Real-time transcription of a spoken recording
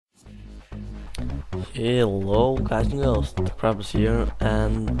Hello guys and girls, the Crablez here,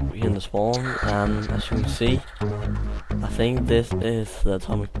 and we're in the spawn, and as you can see, I think this is the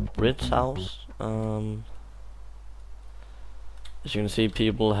atomic bridge house. As you can see,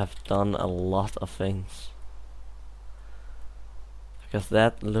 people have done a lot of things, because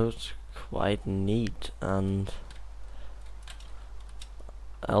that looks quite neat. And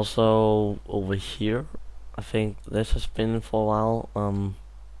also over here, I think this has been for a while.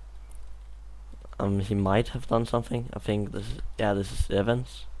 He might have done something. I think this is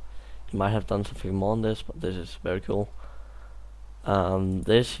Evans. He might have done something more on this, but this is very cool.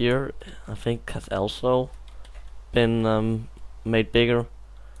 This here, I think, has also been made bigger.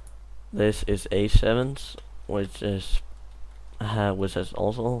 This is A7's, which has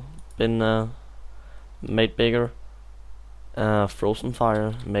also been made bigger. Frozen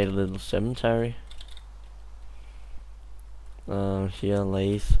Fire made a little cemetery. Here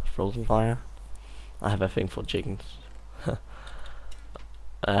lays Frozen Fire. I have a thing for chickens.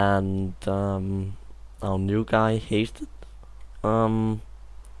 And our new guy, Hasted,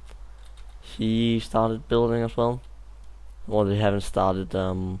 he started building as well. Well, they haven't started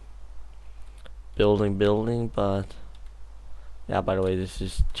building, but yeah, by the way, this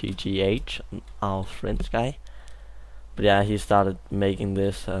is GGH, our French guy. But yeah, he started making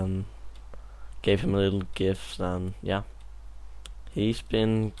this and gave him a little gifts, and yeah, he's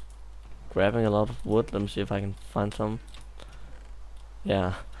been grabbing a lot of wood. Let me see if I can find some.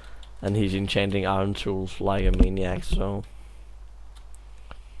 Yeah, and he's enchanting iron tools like a maniac, so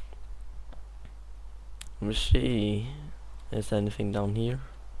let me see, is there anything down here?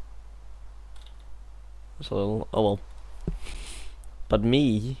 There's a little, oh well. But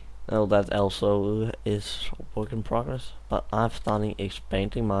me, oh, that also is work in progress, but I've started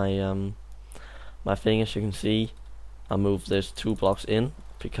expanding my my thing. As you can see, I moved this 2 blocks in,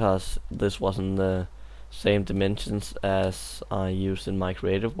 because this wasn't the same dimensions as I used in my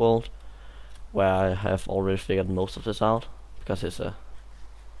creative world, where I have already figured most of this out, because it's a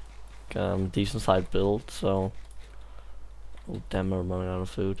decent sized build. So, oh damn, I'm running out of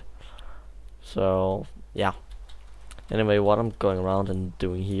food. So yeah, anyway, what I'm going around and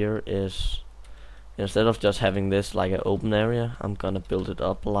doing here is, instead of just having this like an open area, I'm gonna build it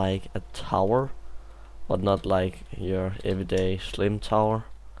up like a tower, but not like your everyday slim tower.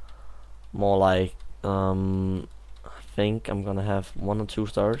 More like, I think I'm gonna have 1 or 2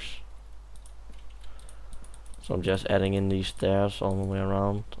 stairs. So I'm just adding in these stairs all the way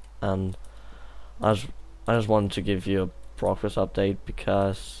around, and I just wanted to give you a progress update,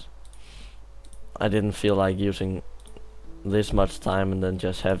 because I didn't feel like using this much time and then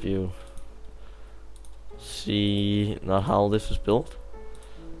just have you see not how this is built.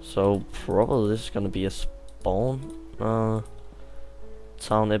 So probably this is gonna be a spawn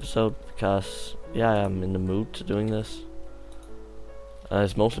town episode, because yeah, I'm in the mood to doing this.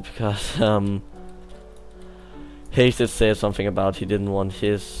 It's mostly because Hasted said something about he didn't want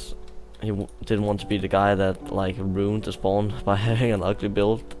to be the guy that like ruined the spawn by having an ugly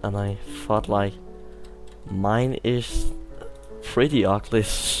build, and I thought like mine is pretty ugly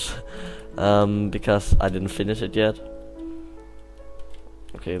because I didn't finish it yet.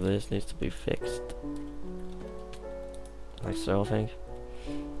 Okay, this needs to be fixed, like so, I think.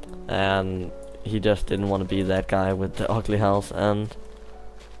 And he just didn't want to be that guy with the ugly house, and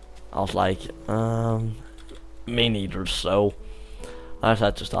I was like, me neither. So I just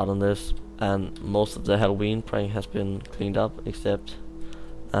had to start on this, and most of the Halloween prank has been cleaned up, except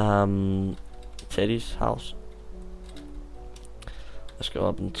Teddy's house. Let's go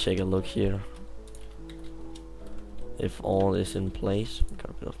up and take a look here, if all is in place. Got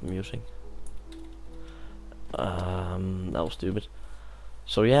a bit of music. That was stupid.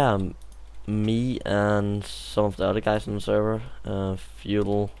 So yeah, me and some of the other guys on the server,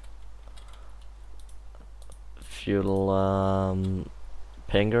 Feudal,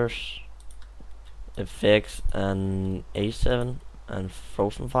 Pingers, Effects, and A7, and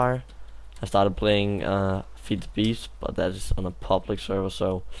Frozen Fire, I started playing Feed the Beast, but that is on a public server,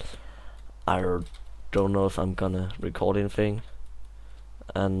 so I don't know if I'm gonna record anything.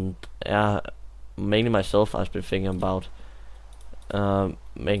 And yeah, mainly myself, I've been thinking about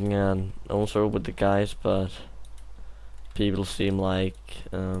making an own server with the guys, but people seem like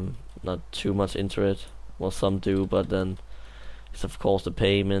not too much into it. Well, some do, but then it's of course the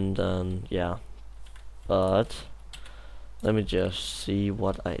payment, and yeah. But let me just see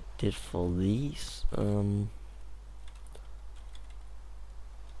what I did for these.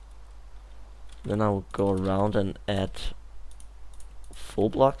 Then I will go around and add full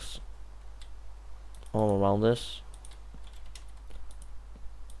blocks all around this.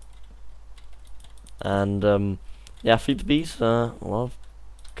 And yeah, feed the bees. A lot of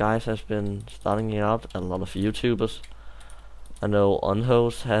guys has been starting it out. A lot of YouTubers. I know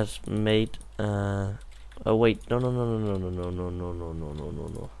Unhost has made. Oh wait, no.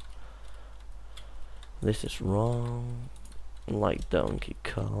 This is wrong. Like Donkey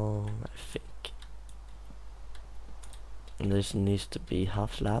Kong, I think. And this needs to be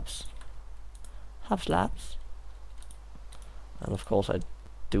half slabs. Half slabs. And of course I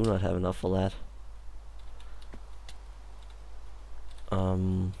do not have enough for that.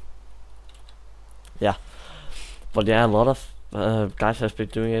 Yeah. But yeah, a lot of guys has been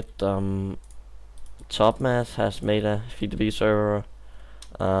doing it. Topmas has made a feed the bee server.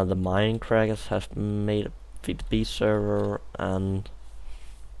 The Minecrackers have made a feed the bee server, and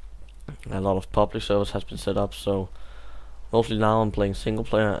a lot of public servers has been set up. So mostly now I'm playing single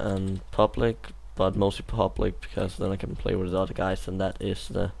player and public, but mostly public because then I can play with the other guys, and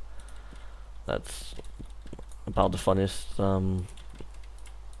that's about the funniest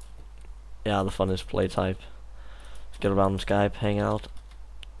yeah, the funnest play type. Get around on Skype, hang out.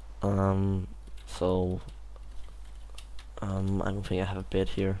 I don't think I have a bed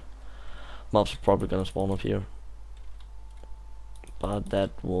here. Mobs are probably gonna spawn up here, but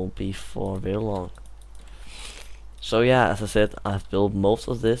that won't be for very long. So yeah, as I said, I've built most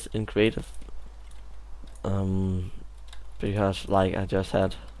of this in creative. Because like I just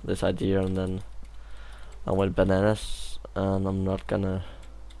had this idea and then I went bananas, and I'm not gonna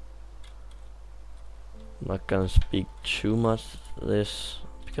speak too much this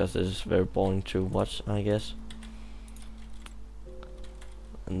because this is very boring to watch, I guess.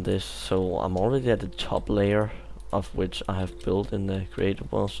 And this, so I'm already at the top layer of which I have built in the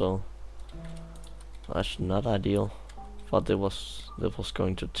creative world, so that's not ideal. But it was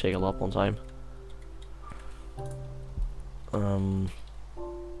going to take a lot more time.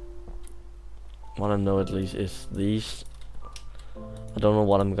 What I know at least is these. I don't know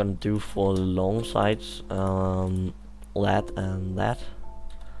what I'm gonna do for the long sides, that and that.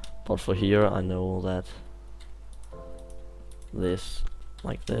 But for here, I know that this,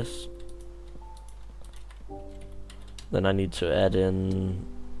 like this. Then I need to add in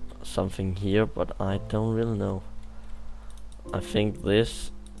something here, but I don't really know. I think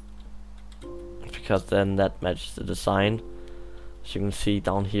this, because then that matches the design. As you can see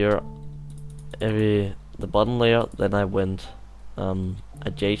down here, the bottom layer, then I went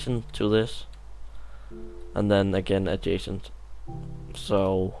adjacent to this, and then again adjacent.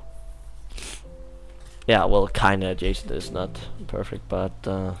 So yeah, well, kinda adjacent is not perfect, but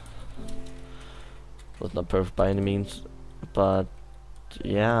it's not perfect by any means. But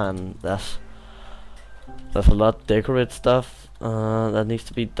yeah, and there's a lot of decorate stuff that needs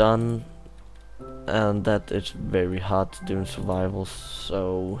to be done, and that it's very hard to do in survival,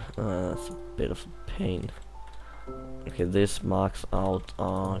 so it's a bit of a pain. Okay, this marks out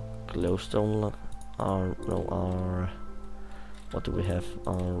our glowstone, our what do we have?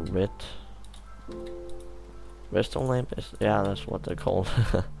 Our redstone lamp is, yeah, that's what they're called.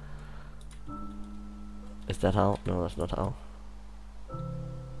 Is that how? No, that's not how.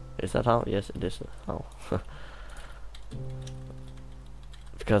 Is that how? Yes, it is how.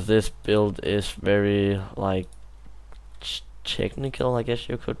 Because this build is very like technical, I guess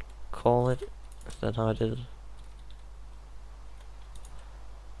you could call it. Is that how I did it?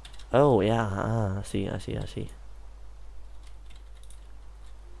 Oh yeah, I see.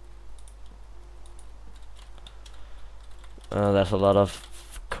 There's a lot of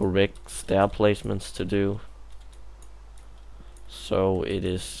correct stair placements to do, so it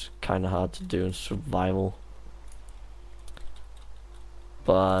is kinda hard to do in survival.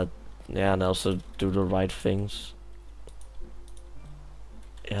 But yeah, and also do the right things.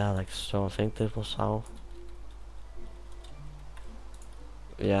 Yeah, like so. I think that was how.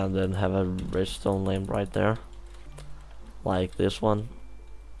 Yeah, and then have a redstone lamp right there, like this one.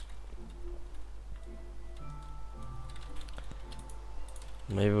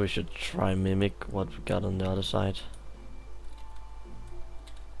 Maybe we should try mimic what we got on the other side.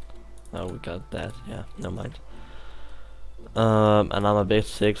 Oh, we got that. Yeah, never mind. And I'm a bit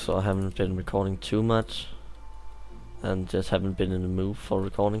sick, so I haven't been recording too much, and just haven't been in the mood for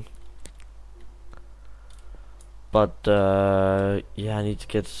recording. But yeah, I need to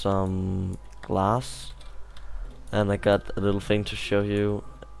get some glass, and I got a little thing to show you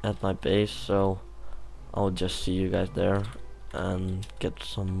at my base, so I'll just see you guys there and get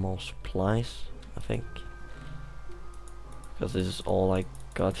some more supplies, I think, because this is all I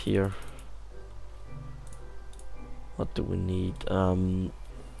got here. What do we need?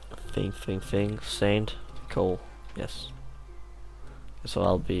 Thing, sand, coal, yes. So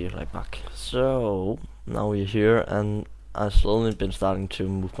I'll be right back. So now we're here, and I've slowly been starting to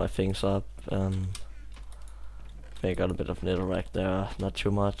move my things up. I think I got a bit of netherrack there, not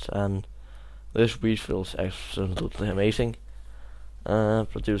too much, and this wheat feels absolutely amazing.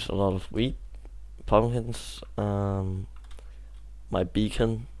 Produce a lot of wheat, pumpkins, my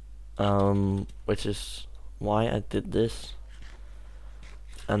beacon, which is why I did this.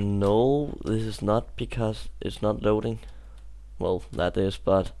 And no, this is not because it's not loading. Well, that is,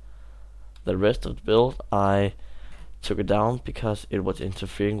 but the rest of the build I took it down because it was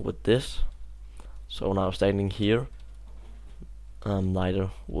interfering with this. So when I was standing here, neither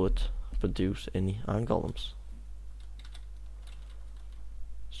would produce any iron golems.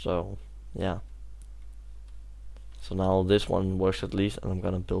 So yeah. So now this one works at least, and I'm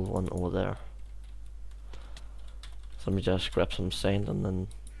gonna build one over there. So let me just grab some sand, and then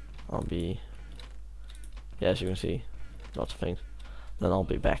I'll be, yeah, as you can see, lots of things. Then I'll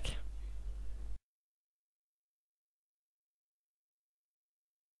be back.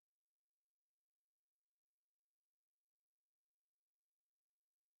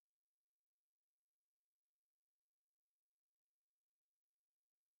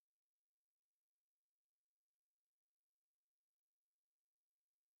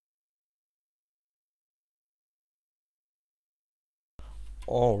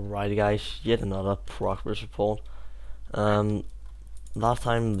 Alrighty guys, yet another progress report. Last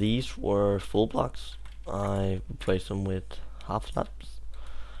time these were full blocks. I replaced them with half slabs.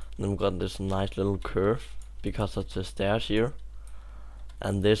 Then we got this nice little curve because of the stairs here.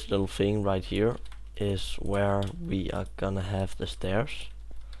 And this little thing right here is where we are gonna have the stairs,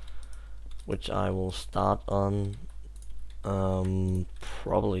 which I will start on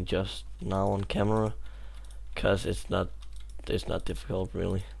probably just now on camera, cause it's not difficult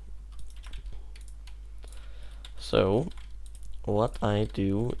really. So what I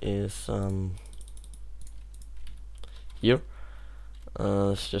do is here,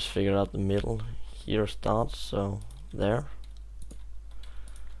 let's just figure out the middle. Here starts, so there,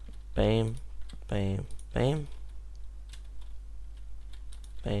 bam, bam, bam,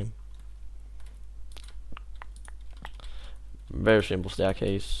 bam. Very simple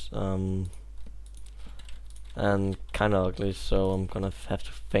staircase, and kinda ugly, so I'm gonna have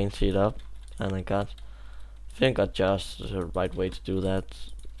to fancy it up, and I think I just the right way to do that.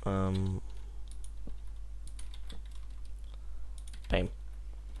 Bam.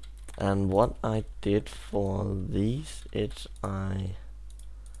 And what I did for these is I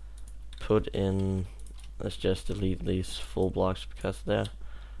put in, let's just delete these full blocks because they're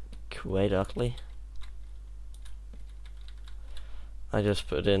quite ugly. I just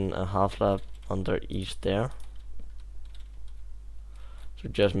put in a half slab under each there to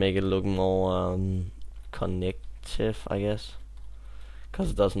just make it look more connective, I guess,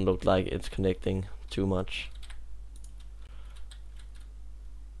 because it doesn't look like it's connecting too much.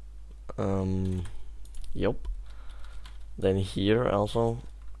 Yep. Then here also.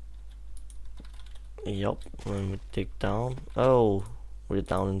 Yep. When we dig down. Oh, we're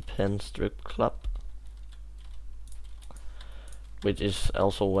down in Pen Strip Club, which is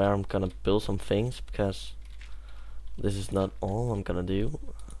also where I'm gonna build some things, because this is not all I'm gonna do.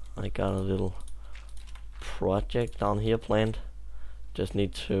 I got a little project down here planned. Just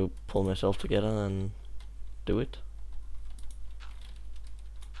need to pull myself together and do it.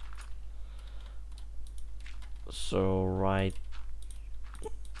 So right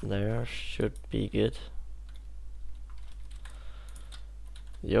there should be good.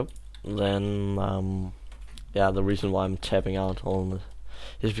 Yep. Then yeah, the reason why I'm tapping out on it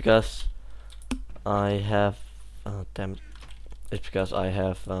is because I have damn it. It's because I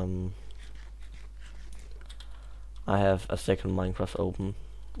have a second Minecraft open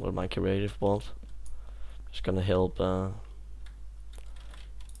with my creative world. Just gonna help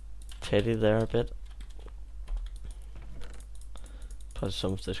Teddy there a bit. Put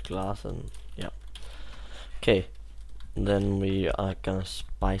some of this glass, and yeah. Okay, then we are gonna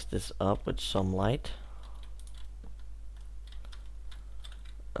spice this up with some light,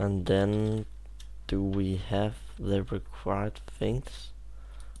 and then do we have the required things?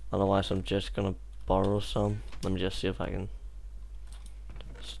 Otherwise I'm just gonna borrow some. Let me just see if I can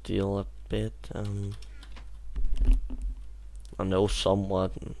steal a bit. I know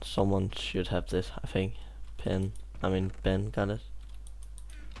someone should have this, I think. Ben got it.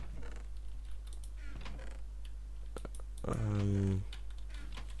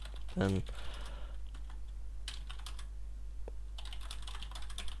 Then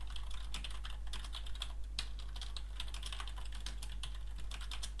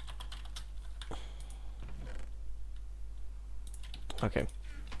Okay.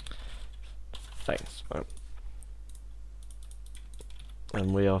 Thanks.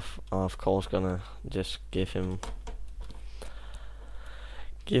 And we are of course gonna just give him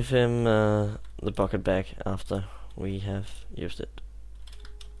the bucket back after we have used it,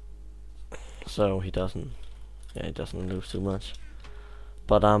 so he doesn't lose too much.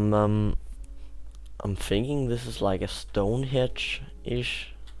 But I'm thinking this is like a stone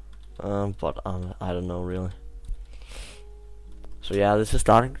hedge-ish, but I don't know really. So yeah, this is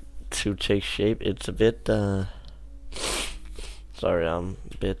starting to take shape. It's a bit sorry, I'm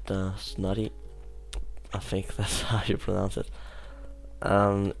a bit snotty. I think that's how you pronounce it.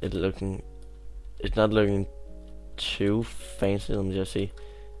 It's not looking too fancy. Let me just see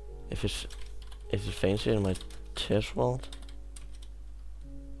if is it fancy in my test world.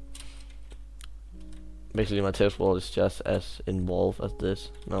 Basically, my test world is just as involved as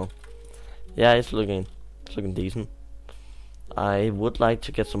this. No, yeah, it's looking decent. I would like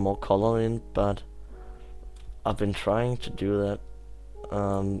to get some more color in, but I've been trying to do that,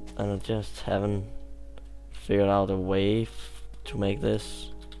 and I just haven't figured out a way to make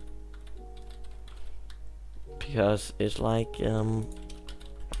this, because it's like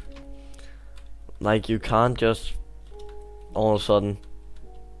you can't just all of a sudden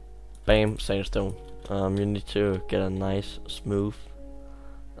bam sandstone. You need to get a nice smooth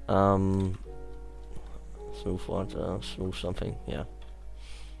smooth something, yeah.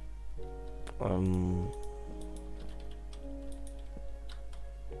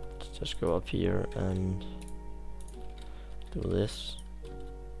 Let's just go up here and do this.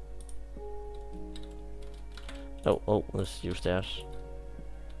 Oh, let's use that.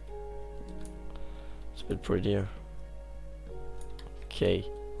 It's a bit prettier. Okay,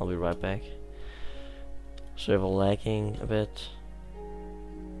 I'll be right back. Server lagging a bit.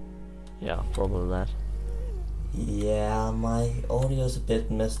 Yeah, probably that. Yeah, my audio is a bit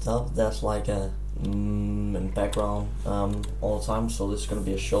messed up. There's like a in background all the time, so this is gonna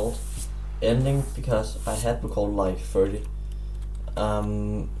be a short ending because I had recorded like 30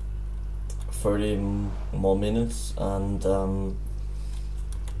 more minutes, and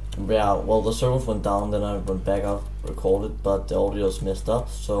yeah, well, the servers went down, then I went back up, recorded, but the audio is messed up,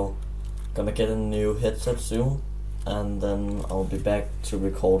 so gonna get a new headset soon, and then I'll be back to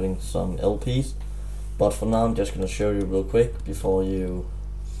recording some LPs. But for now, I'm just gonna show you real quick before you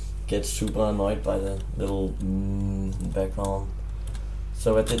get super annoyed by the little background.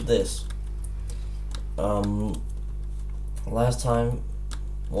 So I did this. Last time,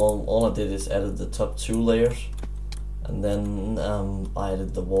 well, all I did is added the top 2 layers, and then I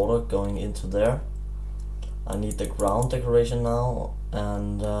added the water going into there. I need the ground decoration now,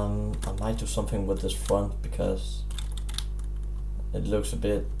 and I might do something with this front because it looks a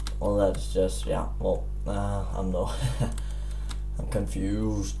bit, well, that's just, yeah, well, I'm no I'm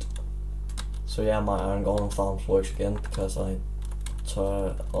confused. So yeah, my iron golem farms works again because I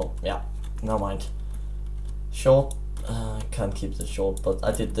oh yeah, never mind. Short, I can't keep this short, but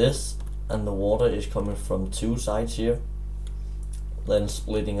I did this, and the water is coming from 2 sides here, then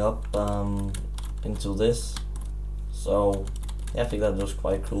splitting up into this. So yeah, I think that looks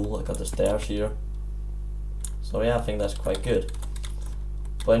quite cool. I got the stairs here, so yeah, I think that's quite good.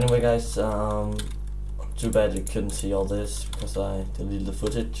 But anyway, guys, too bad you couldn't see all this because I deleted the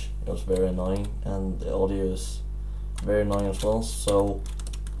footage. It was very annoying, and the audio is very annoying as well. So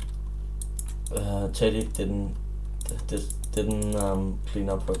Teddy didn't clean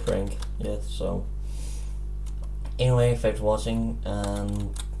up her prank yet. So anyway, thanks for watching,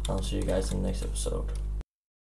 and I'll see you guys in the next episode.